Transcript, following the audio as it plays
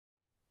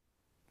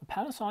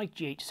Panasonic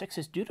GH6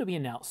 is due to be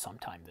announced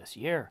sometime this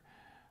year.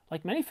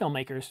 Like many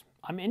filmmakers,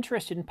 I'm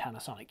interested in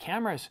Panasonic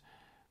cameras.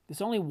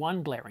 There's only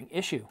one glaring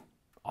issue: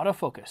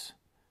 autofocus.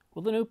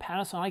 Will the new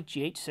Panasonic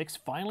GH6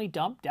 finally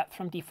dump depth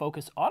from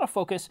defocus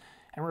autofocus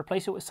and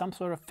replace it with some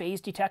sort of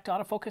phase detect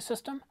autofocus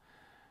system?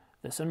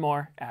 This and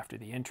more after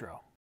the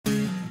intro.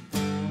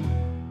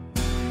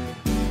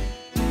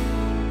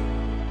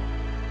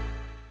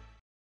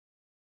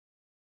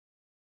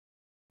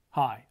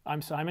 Hi,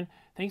 I'm Simon.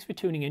 Thanks for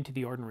tuning in to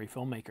The Ordinary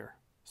Filmmaker.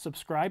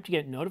 Subscribe to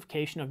get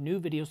notification of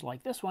new videos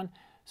like this one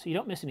so you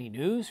don't miss any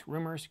news,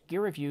 rumors,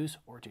 gear reviews,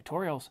 or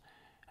tutorials.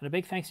 And a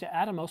big thanks to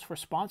Atomos for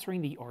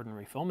sponsoring The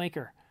Ordinary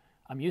Filmmaker.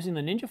 I'm using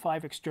the Ninja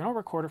 5 external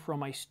recorder for all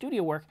my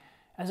studio work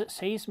as it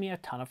saves me a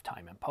ton of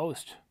time in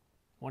post.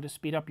 Want to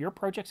speed up your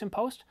projects in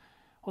post?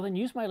 Well, then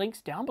use my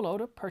links down below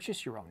to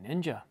purchase your own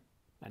Ninja.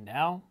 And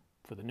now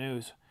for the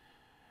news.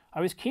 I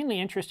was keenly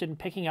interested in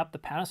picking up the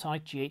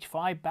Panasonic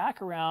GH5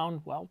 back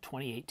around,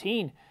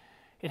 2018.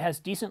 It has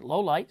decent low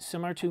light,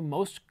 similar to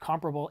most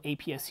comparable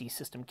APS-C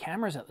system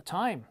cameras at the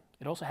time.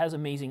 It also has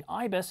amazing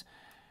IBIS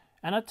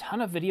and a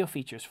ton of video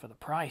features for the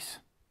price.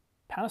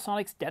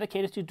 Panasonic's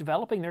dedicated to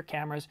developing their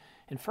cameras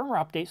in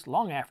firmware updates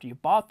long after you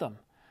bought them.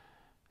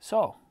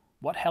 So,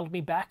 what held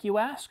me back, you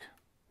ask?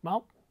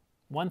 Well,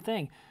 one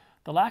thing: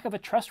 the lack of a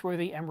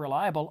trustworthy and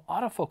reliable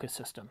autofocus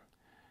system.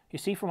 You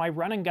see, for my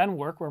run and gun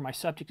work where my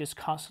subject is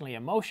constantly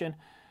in motion,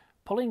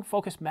 pulling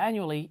focus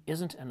manually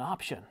isn't an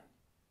option.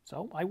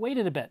 So I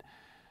waited a bit.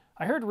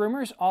 I heard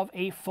rumors of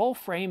a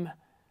full-frame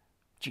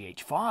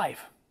GH5,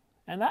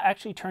 and that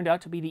actually turned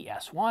out to be the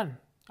S1.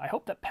 I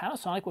hoped that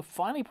Panasonic would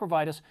finally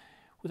provide us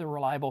with a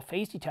reliable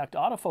phase detect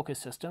autofocus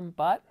system,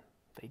 but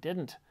they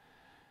didn't.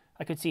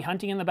 I could see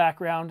hunting in the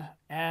background,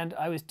 and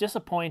I was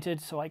disappointed,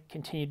 so I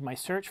continued my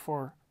search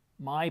for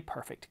my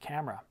perfect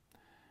camera.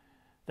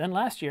 Then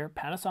last year,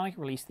 Panasonic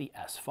released the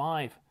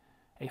S5,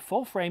 a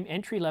full-frame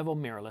entry-level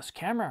mirrorless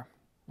camera.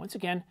 Once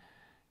again,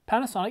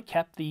 Panasonic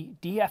kept the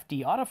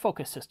DFD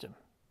autofocus system.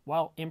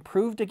 While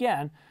improved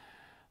again,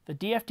 the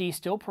DFD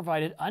still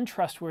provided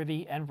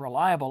untrustworthy and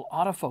reliable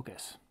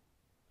autofocus.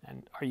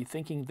 And are you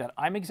thinking that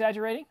I'm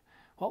exaggerating?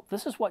 Well,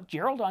 this is what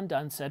Gerald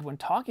Undone said when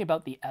talking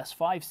about the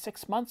S5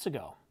 6 months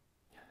ago.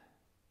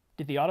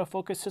 Did the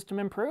autofocus system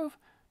improve?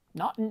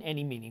 Not in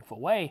any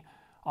meaningful way.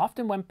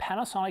 Often when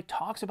Panasonic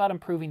talks about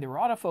improving their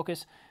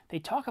autofocus, they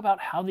talk about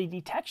how the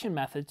detection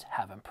methods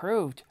have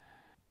improved.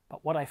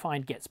 But what I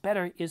find gets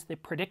better is the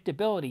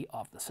predictability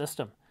of the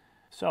system.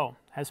 So,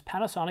 has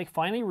Panasonic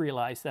finally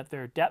realized that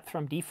their depth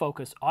from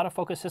defocus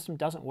autofocus system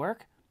doesn't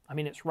work? I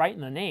mean, it's right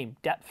in the name,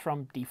 depth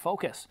from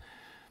defocus.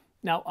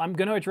 Now, I'm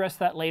going to address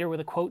that later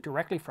with a quote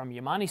directly from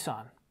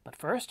Yamane-san. But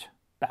first,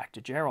 back to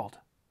Gerald.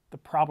 The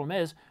problem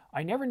is,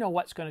 I never know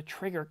what's going to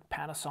trigger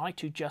Panasonic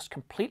to just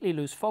completely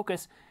lose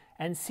focus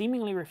and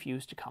seemingly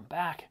refuse to come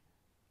back.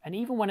 And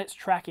even when it's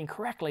tracking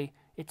correctly,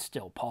 it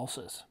still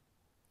pulses.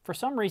 For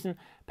some reason,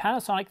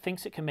 Panasonic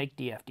thinks it can make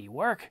DFD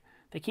work.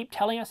 They keep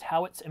telling us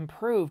how it's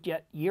improved,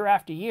 yet year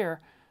after year,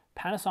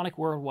 Panasonic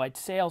worldwide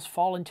sales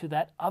fall into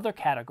that other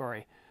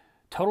category.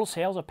 Total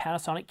sales of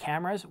Panasonic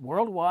cameras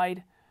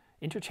worldwide,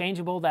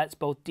 interchangeable, that's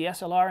both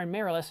DSLR and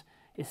mirrorless,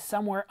 is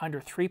somewhere under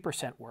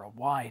 3%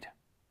 worldwide.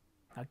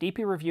 Now,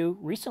 DP Review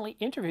recently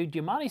interviewed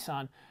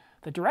Yamane-san,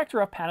 the director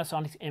of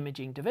Panasonic's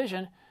imaging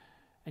division,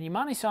 and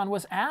Yamane-san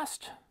was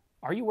asked,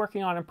 are you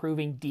working on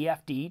improving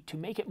DFD to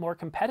make it more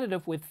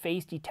competitive with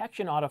phase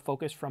detection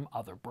autofocus from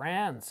other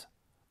brands?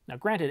 Now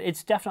granted,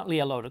 it's definitely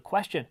a loaded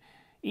question.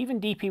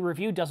 Even DP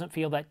Review doesn't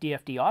feel that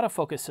DFD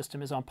autofocus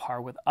system is on par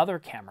with other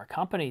camera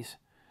companies.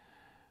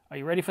 Are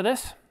you ready for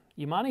this?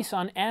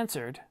 Yamane-san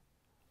answered,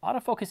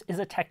 autofocus is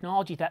a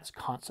technology that's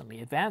constantly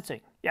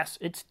advancing. Yes,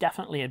 it's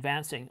definitely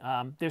advancing.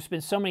 There's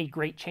been so many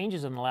great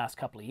changes in the last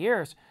couple of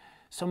years.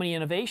 So many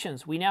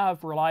innovations. We now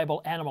have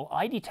reliable animal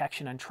eye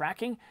detection and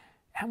tracking,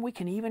 and we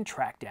can even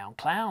track down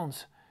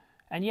clowns.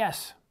 And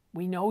yes,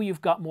 we know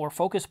you've got more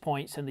focus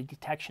points and the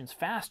detection's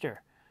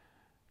faster.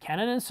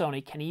 Canon and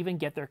Sony can even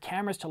get their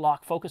cameras to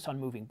lock focus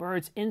on moving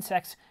birds,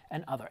 insects,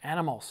 and other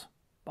animals.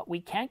 But we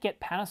can't get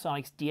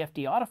Panasonic's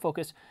DFD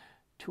autofocus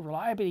to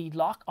reliably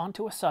lock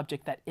onto a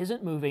subject that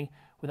isn't moving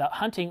without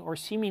hunting or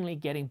seemingly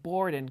getting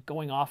bored and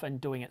going off and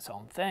doing its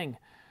own thing.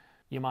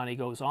 Yamane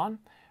goes on,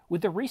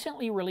 with the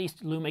recently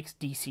released Lumix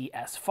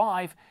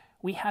DC-S5,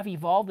 we have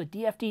evolved the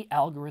DFD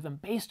algorithm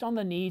based on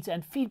the needs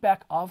and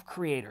feedback of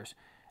creators,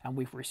 and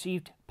we've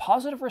received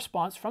positive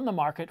response from the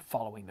market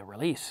following the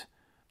release.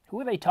 Who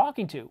are they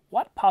talking to?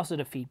 What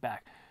positive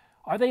feedback?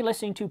 Are they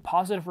listening to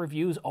positive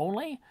reviews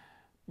only?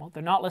 Well,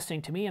 they're not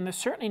listening to me, and they're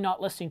certainly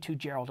not listening to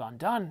Gerald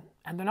Undone,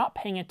 and they're not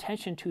paying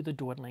attention to the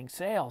dwindling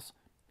sales.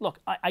 Look,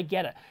 I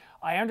get it.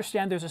 I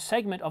understand there's a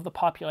segment of the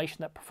population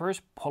that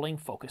prefers pulling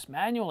focus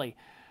manually,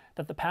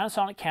 that the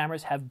Panasonic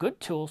cameras have good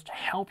tools to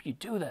help you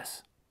do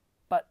this.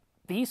 But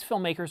these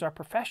filmmakers are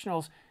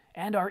professionals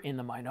and are in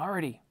the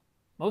minority.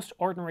 Most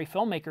ordinary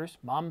filmmakers,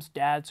 moms,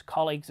 dads,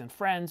 colleagues, and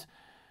friends,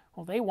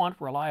 well, they want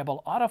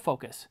reliable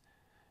autofocus.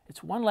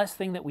 It's one less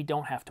thing that we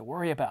don't have to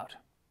worry about.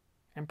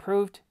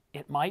 Improved,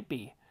 it might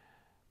be.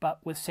 But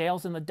with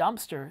sales in the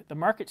dumpster, the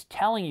market's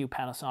telling you,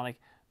 Panasonic,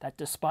 that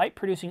despite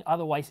producing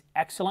otherwise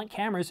excellent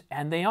cameras,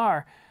 and they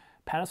are,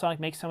 Panasonic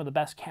makes some of the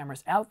best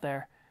cameras out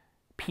there,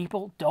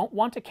 people don't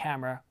want a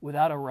camera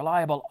without a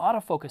reliable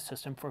autofocus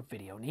system for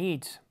video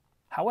needs.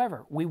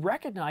 However, we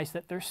recognize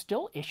that there's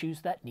still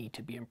issues that need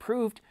to be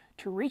improved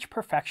to reach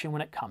perfection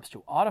when it comes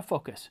to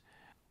autofocus.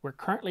 We're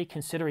currently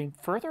considering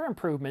further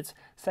improvements,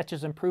 such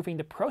as improving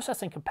the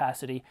processing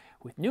capacity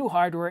with new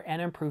hardware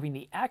and improving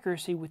the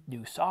accuracy with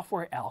new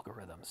software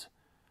algorithms.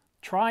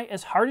 Try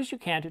as hard as you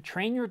can to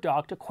train your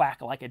dog to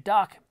quack like a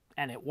duck,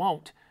 and it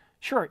won't.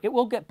 Sure, it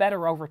will get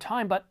better over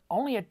time, but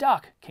only a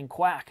duck can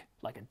quack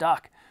like a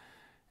duck.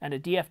 And a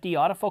DFD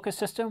autofocus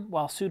system,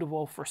 while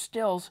suitable for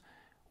stills,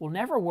 will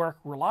never work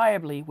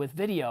reliably with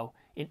video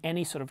in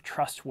any sort of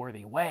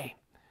trustworthy way.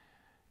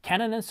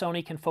 Canon and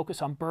Sony can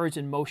focus on birds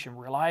in motion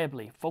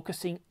reliably,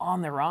 focusing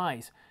on their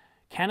eyes.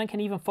 Canon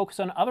can even focus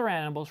on other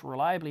animals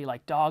reliably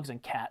like dogs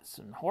and cats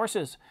and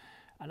horses.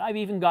 And I've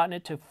even gotten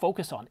it to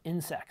focus on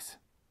insects.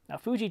 Now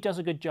Fuji does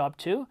a good job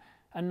too,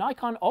 and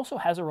Nikon also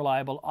has a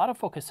reliable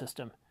autofocus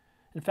system.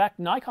 In fact,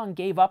 Nikon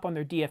gave up on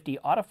their DFD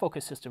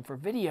autofocus system for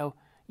video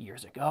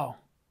years ago.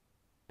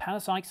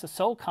 Panasonic's the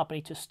sole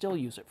company to still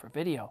use it for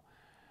video.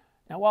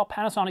 Now while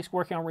Panasonic's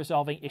working on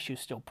resolving issues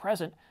still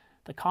present,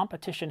 the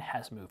competition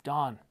has moved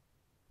on.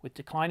 With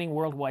declining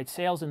worldwide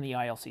sales in the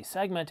ILC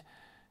segment,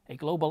 a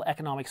global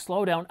economic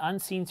slowdown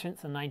unseen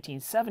since the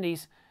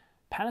 1970s,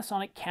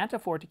 Panasonic can't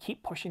afford to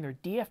keep pushing their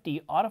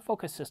DFD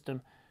autofocus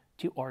system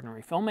to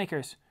ordinary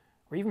filmmakers,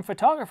 or even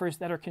photographers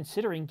that are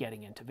considering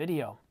getting into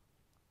video.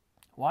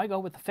 Why go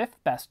with the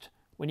fifth best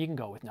when you can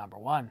go with number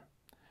one?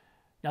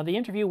 Now the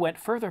interview went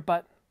further,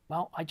 but,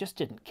 well, I just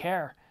didn't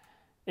care.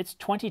 It's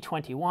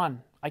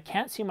 2021. I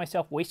can't see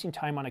myself wasting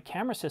time on a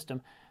camera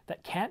system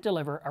that can't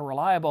deliver a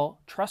reliable,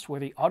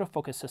 trustworthy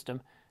autofocus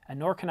system, and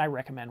nor can I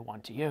recommend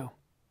one to you.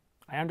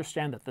 I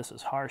understand that this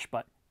is harsh,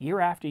 but year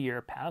after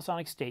year,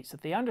 Panasonic states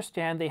that they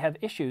understand they have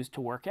issues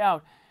to work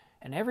out,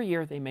 and every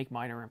year they make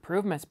minor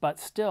improvements, but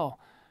still,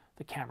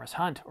 the cameras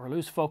hunt or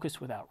lose focus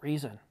without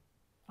reason.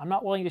 I'm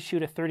not willing to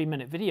shoot a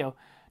 30-minute video,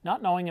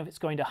 not knowing if it's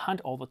going to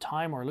hunt all the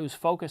time or lose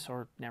focus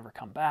or never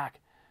come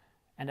back.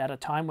 And at a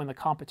time when the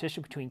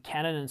competition between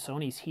Canon and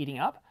Sony is heating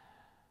up,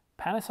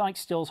 Panasonic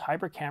stills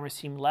hybrid cameras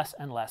seem less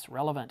and less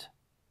relevant.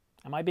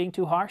 Am I being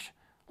too harsh?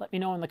 Let me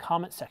know in the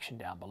comments section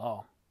down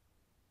below.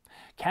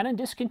 Canon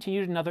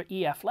discontinued another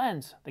EF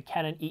lens. The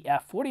Canon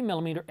EF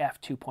 40mm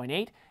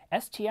f2.8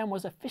 STM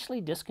was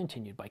officially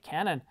discontinued by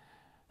Canon.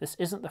 This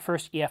isn't the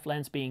first EF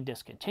lens being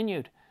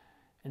discontinued.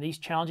 In these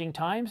challenging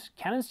times,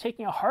 Canon's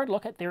taking a hard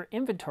look at their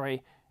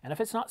inventory, and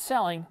if it's not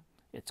selling,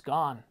 it's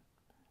gone.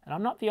 And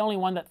I'm not the only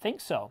one that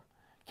thinks so.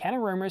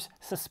 Canon Rumors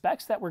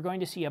suspects that we're going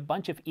to see a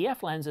bunch of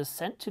EF lenses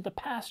sent to the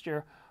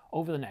pasture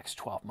over the next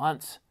 12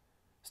 months.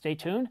 Stay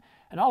tuned,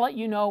 and I'll let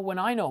you know when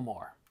I know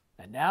more.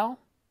 And now,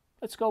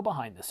 let's go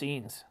behind the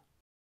scenes.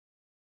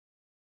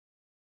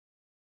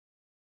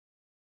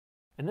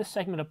 In this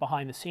segment of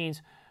Behind the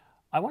Scenes,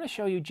 I want to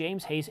show you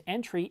James Hayes'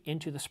 entry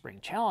into the Spring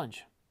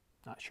Challenge.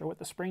 Not sure what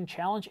the Spring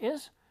Challenge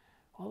is?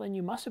 Well, then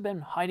you must have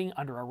been hiding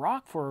under a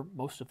rock for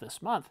most of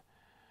this month.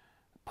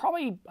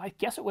 Probably, I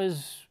guess it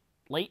was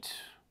late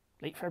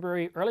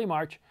February, early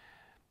March,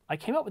 I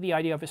came up with the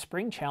idea of a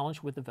spring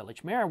challenge with the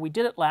Village Mayor. We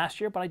did it last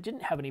year, but I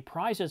didn't have any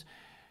prizes.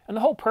 And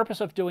the whole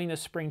purpose of doing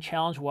this spring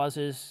challenge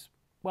was,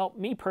 well,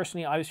 me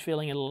personally, I was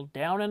feeling a little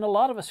down, and a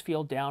lot of us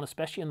feel down,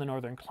 especially in the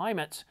northern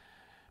climates,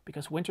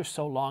 because winter's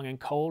so long and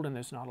cold and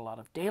there's not a lot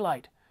of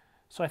daylight.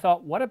 So I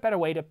thought, what a better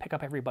way to pick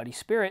up everybody's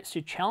spirits,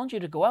 to challenge you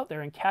to go out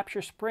there and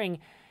capture spring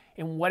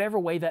in whatever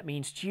way that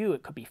means to you.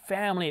 It could be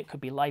family, it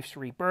could be life's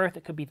rebirth,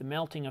 it could be the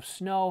melting of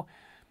snow,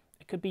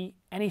 it could be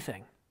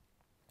anything.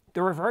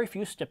 There were very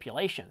few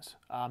stipulations.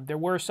 There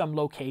were some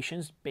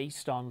locations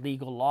based on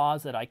legal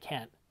laws that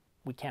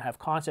we can't have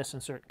contests in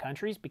certain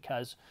countries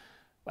because,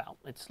 well,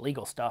 it's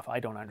legal stuff. I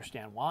don't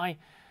understand why.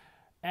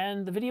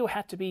 And the video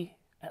had to be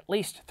at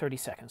least 30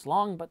 seconds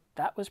long, but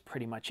that was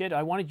pretty much it.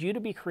 I wanted you to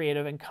be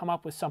creative and come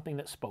up with something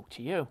that spoke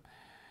to you.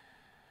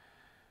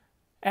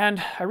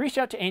 And I reached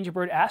out to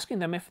Angelbird asking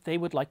them if they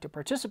would like to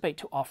participate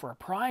to offer a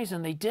prize,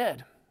 and they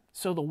did.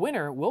 So the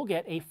winner will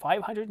get a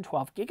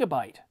 512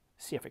 gigabyte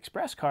CF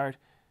Express card,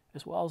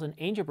 as well as an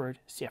Angelbird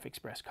CF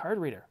Express card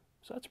reader.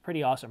 So that's a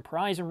pretty awesome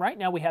prize, and right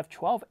now we have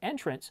 12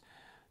 entrants,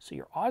 so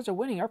your odds of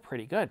winning are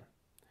pretty good.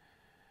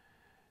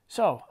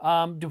 So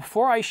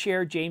before I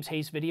share James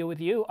Hayes' video with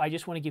you, I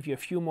just want to give you a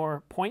few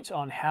more points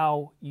on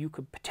how you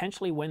could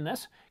potentially win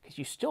this, because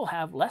you still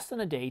have less than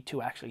a day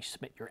to actually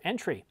submit your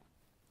entry.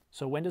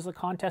 So when does the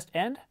contest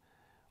end?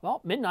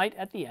 Well, midnight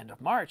at the end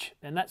of March,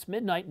 and that's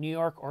midnight New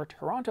York or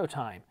Toronto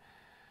time.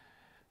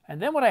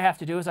 And then what I have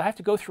to do is I have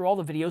to go through all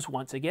the videos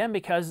once again,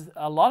 because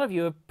a lot of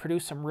you have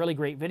produced some really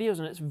great videos,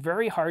 and it's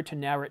very hard to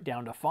narrow it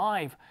down to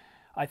 5.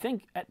 I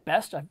think at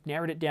best I've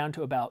narrowed it down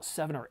to about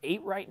 7 or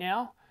 8 right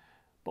now.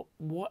 But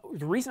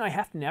the reason I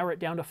have to narrow it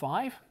down to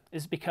 5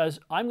 is because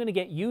I'm going to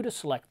get you to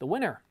select the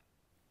winner.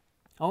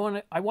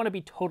 I want to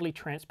be totally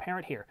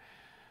transparent here.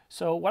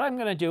 So what I'm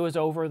going to do is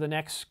over the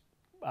next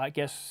I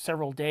guess,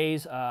 several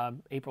days,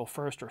 April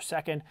 1st or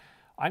 2nd,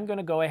 I'm going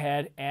to go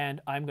ahead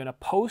and I'm going to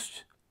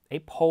post a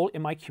poll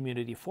in my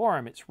community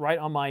forum. It's right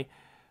on my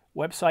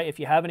website. If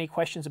you have any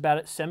questions about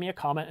it, send me a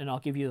comment and I'll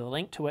give you the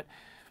link to it.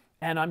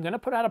 And I'm going to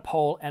put out a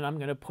poll and I'm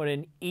going to put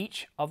in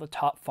each of the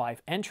top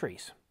 5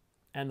 entries.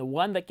 And the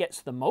one that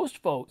gets the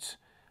most votes,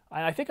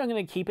 and I think I'm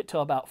going to keep it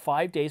till about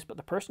 5 days, but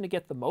the person to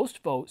get the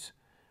most votes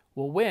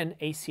will win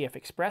a CF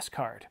Express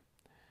card.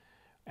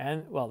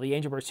 And, well, the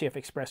Angelbird CF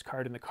Express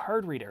card and the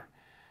card reader.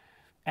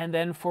 And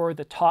then for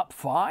the top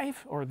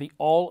 5, or the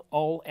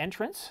all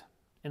entrants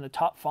in the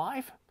top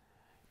 5,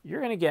 you're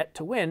going to get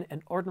to win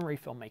an Ordinary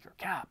Filmmaker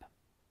cap.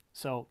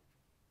 So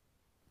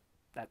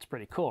that's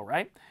pretty cool,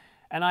 right?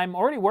 And I'm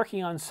already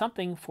working on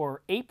something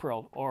for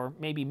April or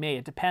maybe May.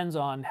 It depends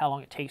on how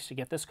long it takes to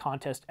get this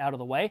contest out of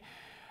the way.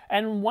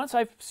 And once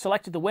I've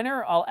selected the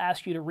winner, I'll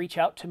ask you to reach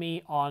out to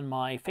me on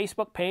my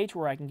Facebook page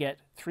where I can get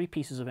 3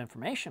 pieces of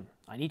information.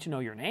 I need to know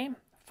your name,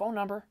 phone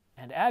number,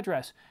 and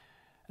address.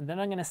 And then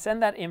I'm going to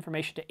send that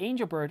information to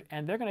Angelbird,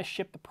 and they're going to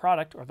ship the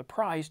product or the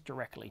prize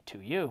directly to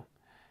you.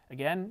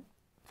 Again,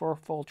 for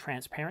full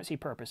transparency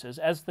purposes.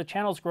 As the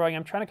channel's growing,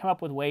 I'm trying to come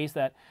up with ways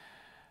that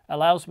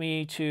allows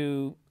me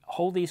to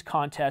hold these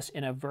contests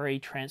in a very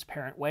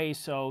transparent way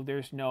so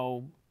there's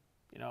no,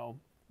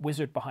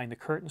 wizard behind the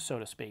curtain, so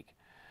to speak.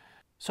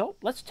 So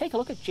let's take a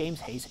look at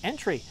James Hay's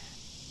entry.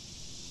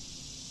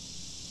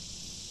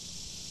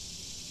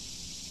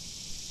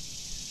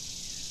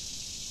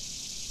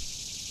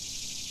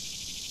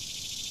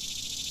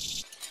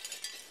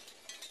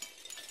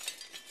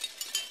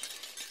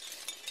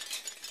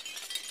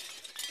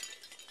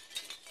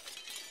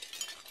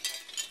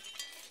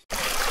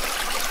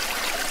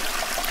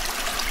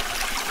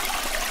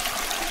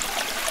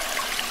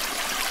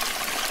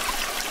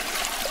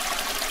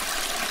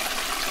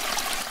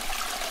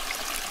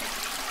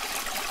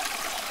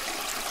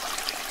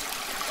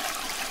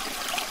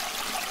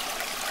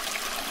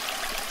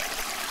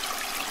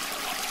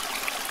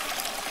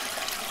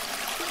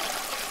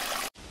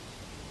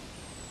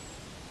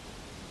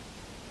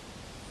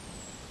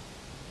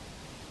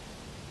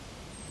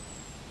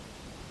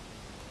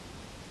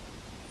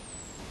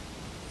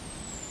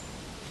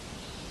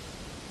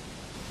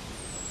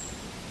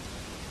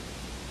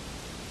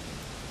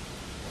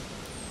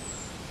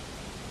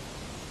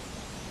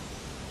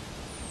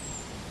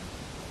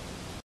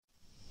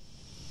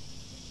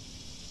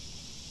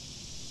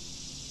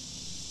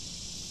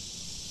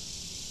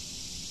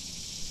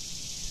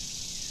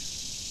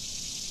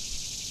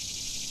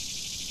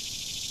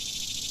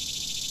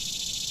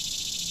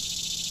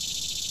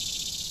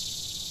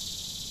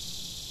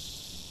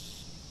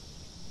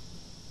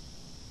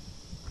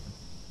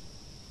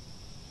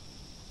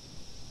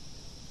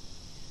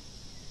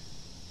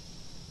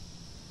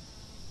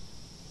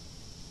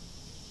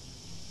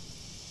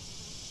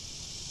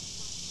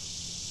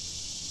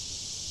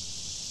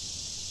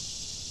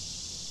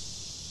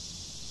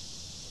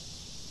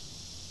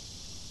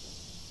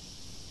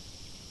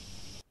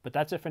 But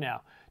that's it for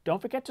now.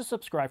 Don't forget to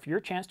subscribe for your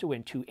chance to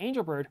win 2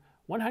 Angelbird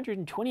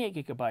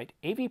 128GB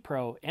AV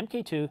Pro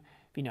MK2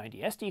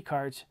 V90 SD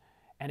cards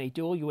and a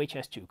dual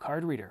UHS-2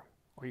 card reader.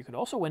 Or you could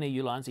also win a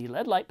Ulanzi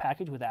LED light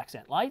package with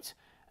accent lights,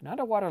 an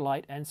underwater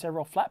light, and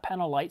several flat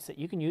panel lights that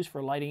you can use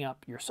for lighting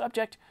up your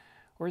subject,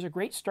 or as a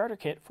great starter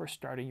kit for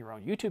starting your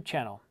own YouTube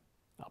channel.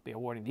 I'll be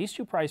awarding these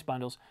 2 prize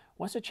bundles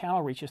once the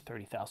channel reaches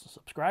 30,000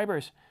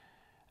 subscribers.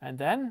 And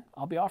then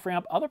I'll be offering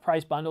up other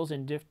prize bundles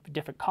in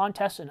different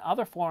contests and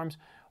other forums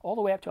all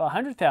the way up to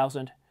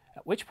 100,000,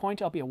 at which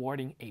point I'll be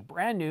awarding a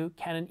brand new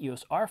Canon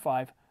EOS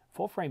R5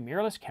 full-frame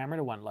mirrorless camera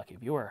to one lucky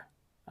viewer.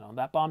 And on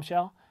that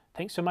bombshell,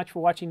 thanks so much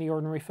for watching The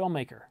Ordinary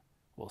Filmmaker.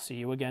 We'll see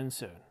you again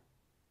soon.